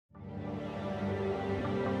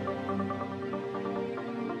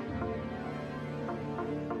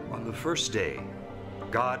the first day,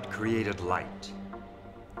 God created light.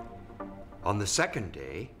 On the second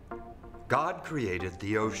day, God created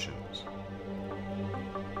the oceans.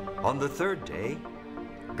 On the third day,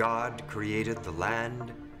 God created the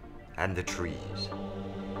land and the trees.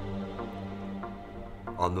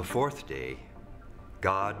 On the fourth day,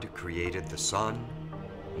 God created the sun,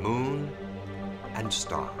 moon, and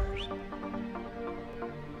stars.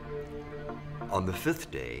 On the fifth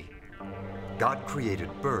day, God created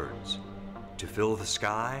birds to fill the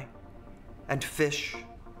sky and fish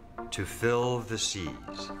to fill the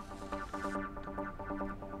seas.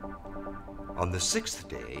 On the sixth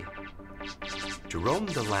day, to roam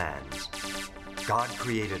the lands, God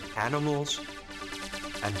created animals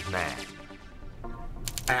and man.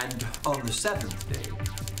 And on the seventh day,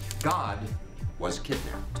 God was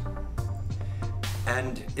kidnapped.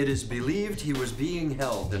 And it is believed he was being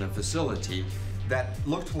held in a facility that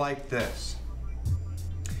looked like this.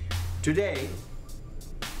 Today,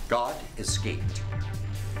 God escaped.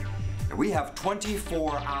 And we have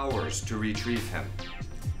 24 hours to retrieve him.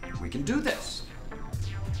 We can do this.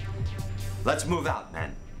 Let's move out,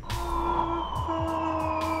 men.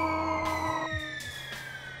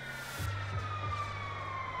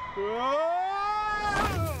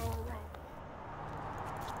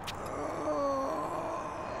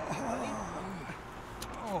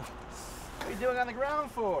 What are you doing on the ground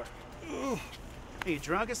for? Are you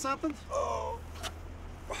drunk or something?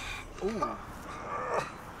 Ooh.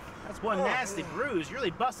 That's one nasty bruise. You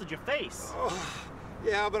really busted your face.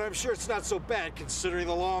 Yeah, but I'm sure it's not so bad considering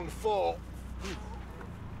the long fall.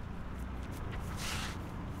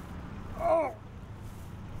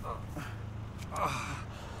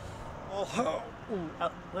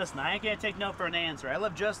 Listen, I ain't gonna take no for an answer. I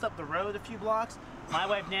live just up the road a few blocks. My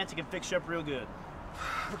wife Nancy can fix you up real good.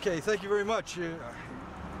 Okay, thank you very much.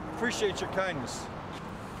 Appreciate your kindness.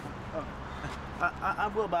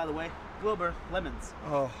 I'm Will, by the way. Wilbur Lemons.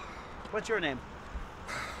 Oh. What's your name?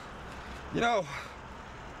 You know,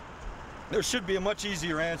 there should be a much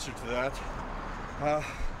easier answer to that.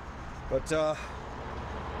 But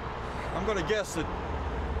I'm gonna guess that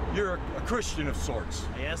you're a Christian of sorts.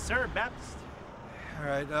 Yes, sir, Baptist. All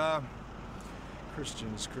right,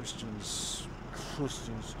 Christians.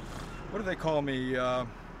 What do they call me?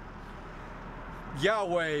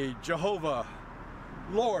 Yahweh, Jehovah,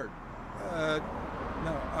 Lord.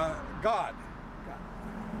 God.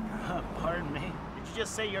 Pardon me? Did you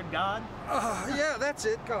just say you're God? Yeah, that's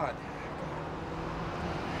it, God.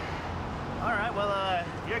 All right, well,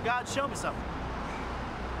 if you're God, show me something.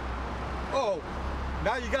 Oh,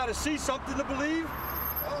 now you gotta see something to believe?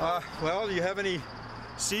 Well, do you have any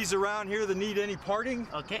seas around here that need any parting?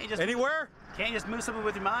 Oh, can't you just... Anywhere? Can't you just move something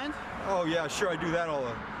with your mind? Oh, yeah, sure, I do that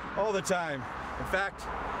all the time. In fact,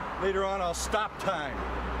 later on I'll stop time.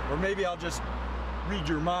 Or maybe I'll just read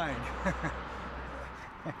your mind.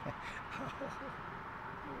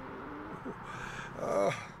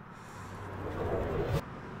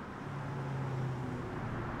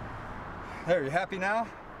 There, you happy now?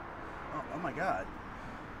 Oh my God.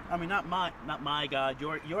 I mean, not my God.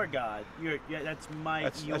 Your God. That's my.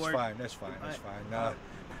 That's fine. That's fine.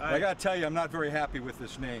 I gotta tell you, I'm not very happy with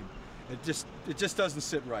this name. It just doesn't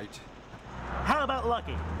sit right. How about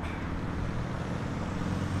Lucky?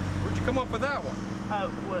 Where'd you come up with that one?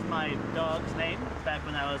 Was my dog's name back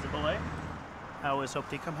when I was a boy. I always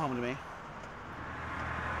hoped he'd come home to me.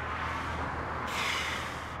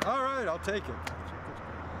 All right, I'll take it.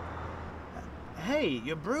 Hey,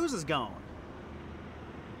 your bruise is gone.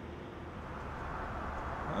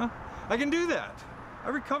 Huh? I can do that. I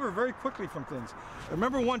recover very quickly from things. I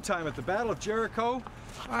remember one time at the Battle of Jericho,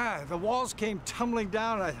 the walls came tumbling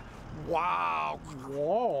down and wow,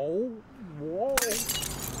 whoa.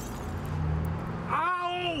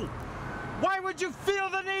 Ow! Why would you feel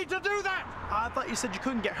the need to do that? I thought you said you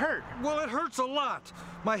couldn't get hurt. Well, it hurts a lot.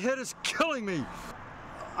 My head is killing me.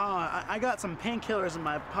 I got some painkillers in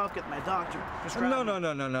my pocket my doctor prescribed.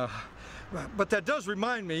 No. But that does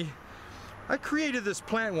remind me, I created this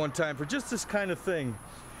plant one time for just this kind of thing.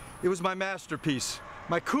 It was my masterpiece,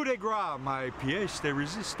 my coup de grace, my pièce de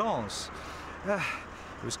résistance.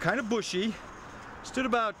 It was kind of bushy, stood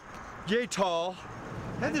about yay tall,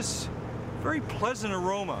 had this very pleasant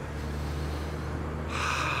aroma.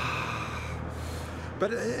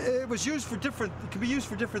 But it was used for different, it can be used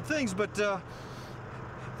for different things, but the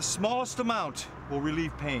smallest amount will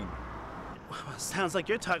relieve pain. Well, sounds like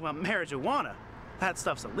you're talking about marijuana. That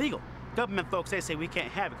stuff's illegal. Government folks, they say we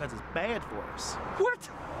can't have it because it's bad for us. What?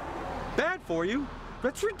 Bad for you?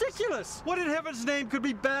 That's ridiculous. What in heaven's name could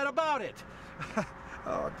be bad about it?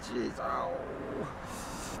 Oh, jeez. Oh.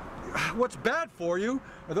 What's bad for you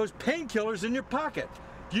are those painkillers in your pocket.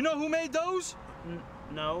 Do you know who made those?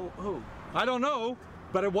 No, who? I don't know,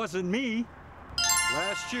 but it wasn't me.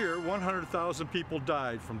 Last year, 100,000 people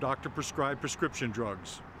died from doctor-prescribed prescription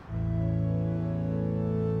drugs.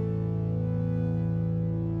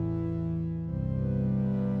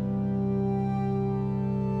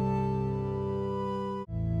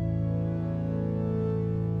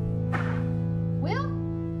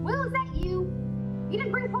 Will, is that you? You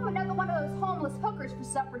didn't bring home another one of those homeless hookers for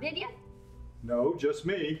supper, did you? No, just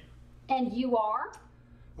me. And you are?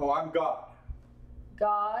 Oh, I'm God.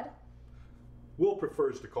 God? Will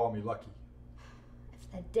prefers to call me Lucky.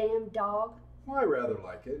 That damn dog? Well, I rather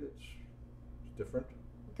like it. It's different.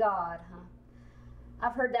 God, huh?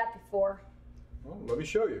 I've heard that before. Well, let me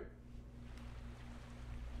show you.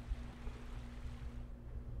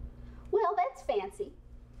 Well, that's fancy.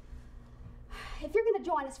 If you're going to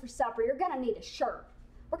join us for supper, you're going to need a shirt.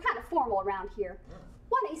 We're kind of formal around here.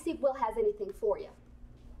 Why don't you see if Will has anything for you?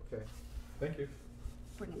 Okay, thank you.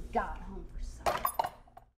 Bringing God home for supper.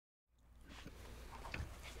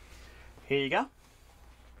 Here you go.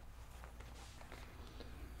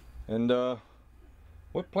 And,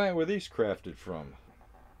 what plant were these crafted from?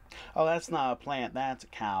 Oh, that's not a plant, that's a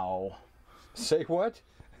cow. Say what?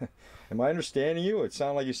 Am I understanding you? It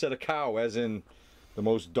sounded like you said a cow, as in the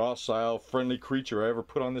most docile, friendly creature I ever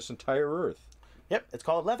put on this entire earth. Yep, it's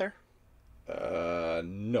called leather.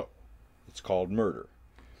 No. It's called murder.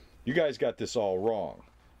 You guys got this all wrong.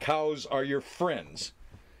 Cows are your friends.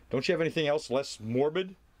 Don't you have anything else less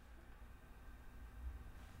morbid?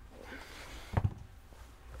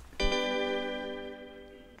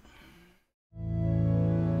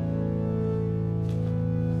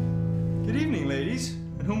 Good evening, ladies.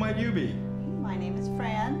 And who might you be? My name is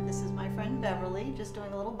Fran. This is my friend Beverly, just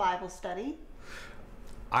doing a little Bible study.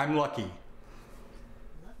 I'm Lucky.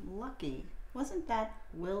 Lucky. Wasn't that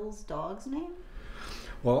Will's dog's name?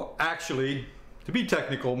 Well, actually, to be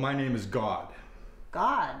technical, my name is God.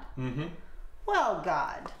 God? Mm-hmm. Well,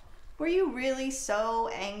 God, were you really so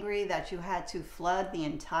angry that you had to flood the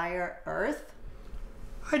entire earth?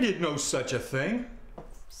 I did no such a thing.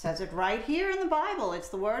 Says it right here in the Bible. It's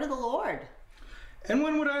the word of the Lord. And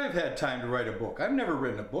when would I have had time to write a book? I've never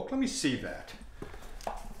written a book. Let me see that.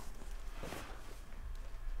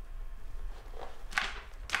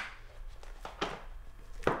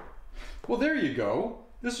 Well, there you go.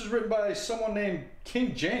 This is written by someone named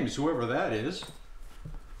King James, whoever that is.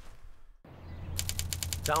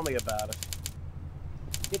 Tell me about it.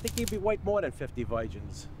 You'd think he'd be worth more than 50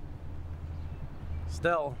 virgins.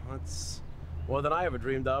 Still, that's more than I ever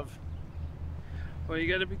dreamed of. Well, you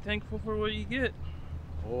gotta be thankful for what you get.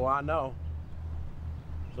 Oh, I know.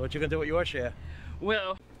 So what you gonna do with your share?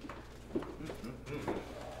 Well,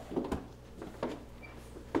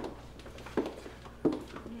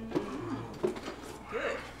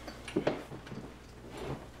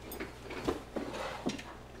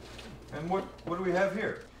 And what do we have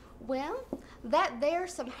here? Well,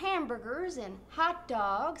 there's some hamburgers and hot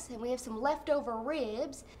dogs, and we have some leftover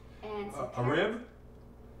ribs and some A rib?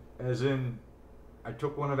 As in, I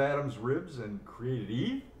took one of Adam's ribs and created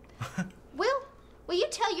Eve? Will you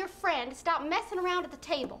tell your friend to stop messing around at the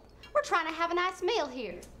table? We're trying to have a nice meal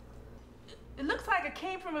here. It looks like it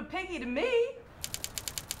came from a piggy to me.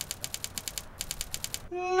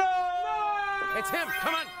 No! It's him!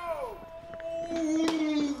 Come on!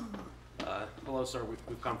 Hello, sir.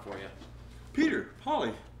 We've come for you. Peter,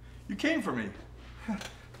 Polly, you came for me.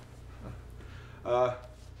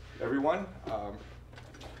 Everyone, I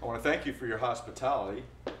want to thank you for your hospitality.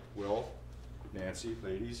 Will, Nancy,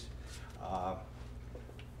 ladies. But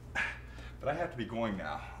I have to be going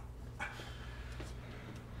now.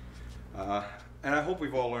 And I hope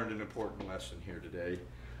we've all learned an important lesson here today.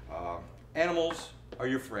 Animals are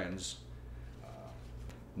your friends,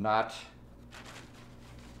 not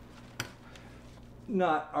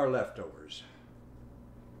our leftovers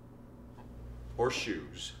or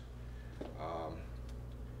shoes.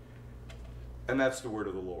 And that's the word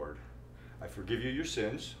of the Lord. I forgive you your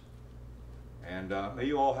sins, and may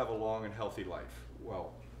you all have a long and healthy life.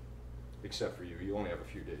 Well, except for you. You only have a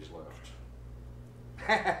few days left.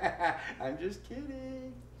 I'm just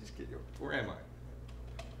kidding. Just kidding. Where am I?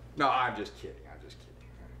 No, I'm just kidding. I'm just kidding.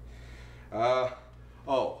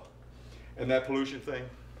 Oh, and that pollution thing?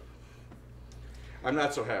 I'm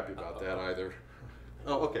not so happy about that either.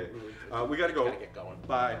 Oh, okay. We gotta go. Gotta get going.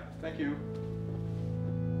 Bye. Thank you.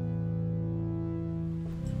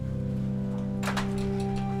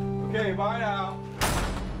 Okay, bye now.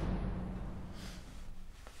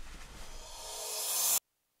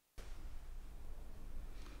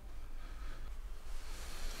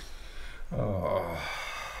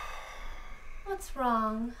 What's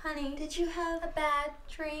wrong? Honey, did you have a bad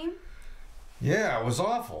dream? Yeah, it was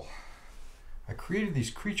awful. I created these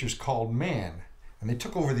creatures called man, and they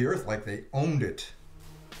took over the earth like they owned it.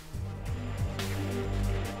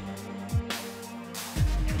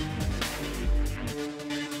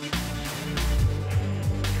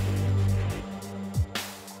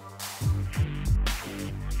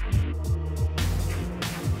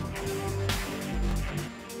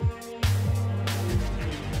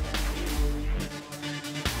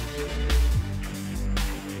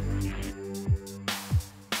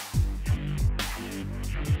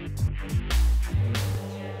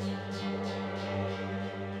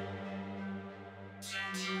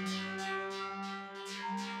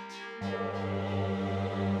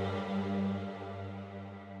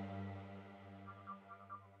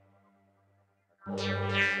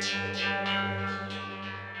 Yeah.